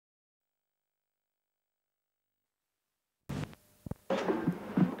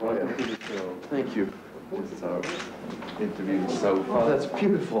Oh, yeah. Thank you. This is our interview so far. That's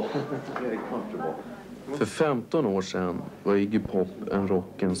beautiful. Very comfortable. För 15 år sedan var Iggy Pop en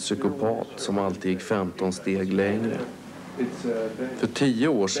rockens psykopat som alltid gick 15 steg längre. För 10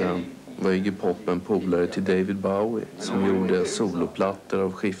 år sedan var Iggy Pop en polare till David Bowie som gjorde soloplattor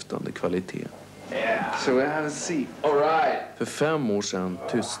av skiftande kvalitet. So we have a seat. All right. För 5 år sedan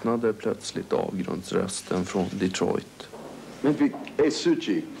tystnade plötsligt avgrundsrösten från Detroit. Maybe, hey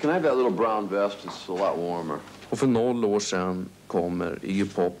Suchi, can I have that little brown vest? It's a lot warmer. Och för 0 år sedan kommer Iggy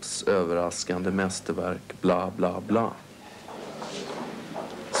Pops överraskande mästerverk Bla Bla Bla.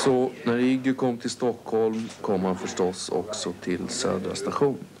 Så när Iggy kom till Stockholm kom han förstås också till Södra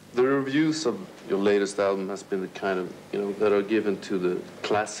station. The reviews of your latest album has been the kind of, that are given to the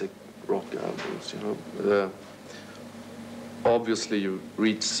classic rock albums, Obviously you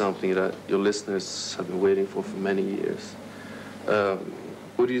reached something that your listeners have been waiting for many years.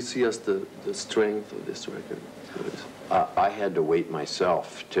 What do you see as the strength of this record? I had to wait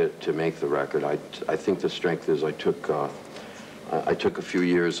myself to make the record. I think the strength is I took a few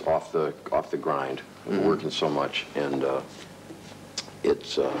years off the grind, working so much, and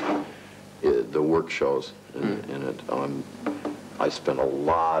the work shows in it. I spent a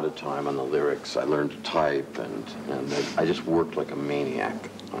lot of time on the lyrics. I learned to type, and I just worked like a maniac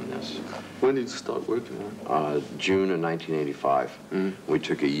on this. When did you start working on it? June of 1985. We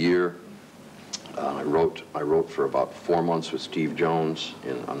took a year. I wrote for about 4 months with Steve Jones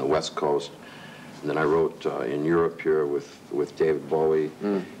on the West Coast, and then I wrote in Europe here with David Bowie.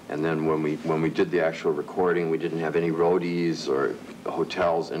 And then when we did the actual recording, we didn't have any roadies or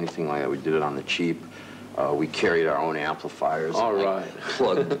hotels, anything like that. We did it on the cheap. We carried our own amplifiers. All right.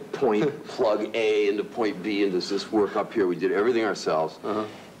 Plug A into point B, and does this work up here? We did everything ourselves,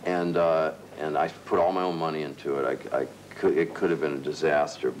 and I put all my own money into it. It could have been a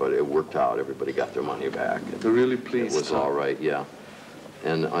disaster, but it worked out. Everybody got their money back. They're really pleased. It was all right, yeah.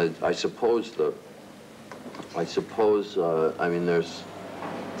 And I suppose I mean there's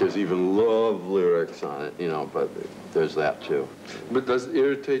even love lyrics on it, but there's that too. But does it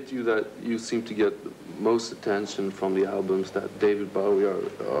irritate you that you seem to get most attention from the albums that David Bowie are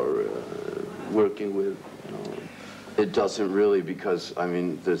working with? It doesn't really, because I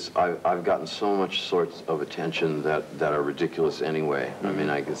mean I've gotten so much sorts of attention that are ridiculous anyway. I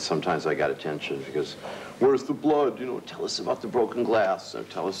mean sometimes I got attention because where's the blood? Tell us about the broken glass, or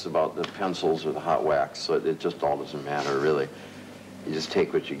tell us about the pencils or the hot wax. So it just all doesn't matter really. You just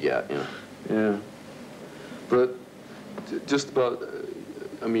take what you get, Yeah. But just about,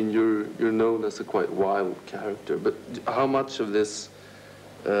 I mean, you're known as a quite wild character, but how much of this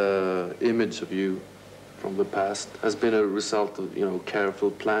image of you from the past has been a result of,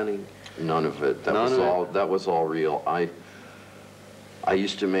 careful planning? None of it. That was all real. I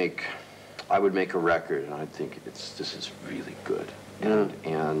would make a record and I'd think this is really good.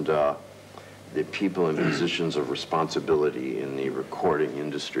 And the people and musicians of responsibility in the recording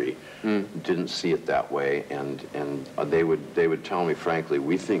industry didn't see it that way, and they would tell me frankly,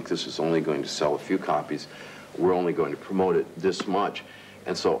 we think this is only going to sell a few copies. We're only going to promote it this much.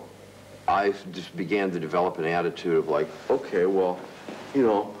 And so I just began to develop an attitude of like, okay, well,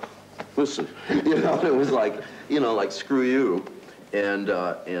 listen, it was like, like screw you.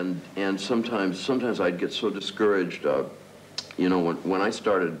 And sometimes I'd get so discouraged, when I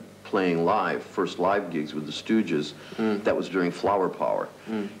started playing first live gigs with the Stooges, that was during Flower Power.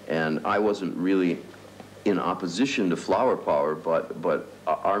 And I wasn't really in opposition to Flower Power, but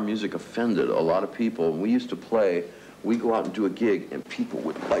our music offended a lot of people. We used to play, we'd go out and do a gig, and people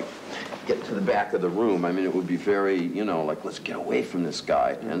would like get to the back of the room. I mean, it would be very, like, let's get away from this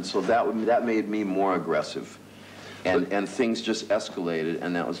guy. And so that made me more aggressive. And things just escalated,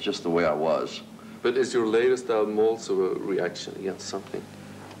 and that was just the way I was. But is your latest album also a reaction against something?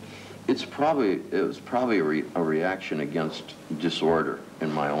 It was probably a reaction against disorder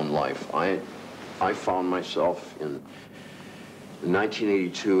in my own life. I found myself in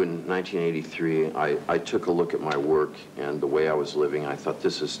 1982 and 1983. I took a look at my work and the way I was living. I thought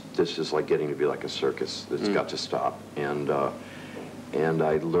this is like getting to be like a circus. It's got to stop. And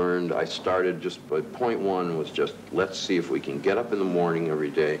I started just, point one was just, let's see if we can get up in the morning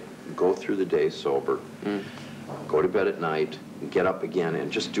every day, go through the day sober, go to bed at night, get up again,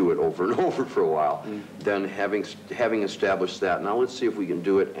 and just do it over and over for a while. Then having established that, now let's see if we can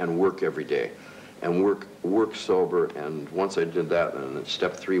do it and work every day, and work sober. And once I did that, and then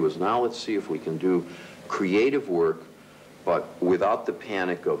step 3 was, now let's see if we can do creative work, but without the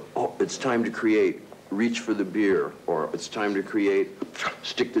panic of, oh, it's time to create. reach for the beer, or it's time to create,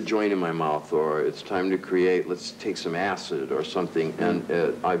 stick the joint in my mouth, or it's time to create, let's take some acid or something. And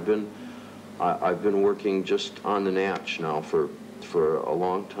I've been working just on the natch now for a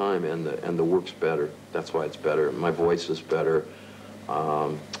long time, and the work's better. That's why it's better. My voice is better.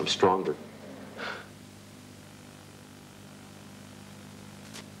 I'm stronger.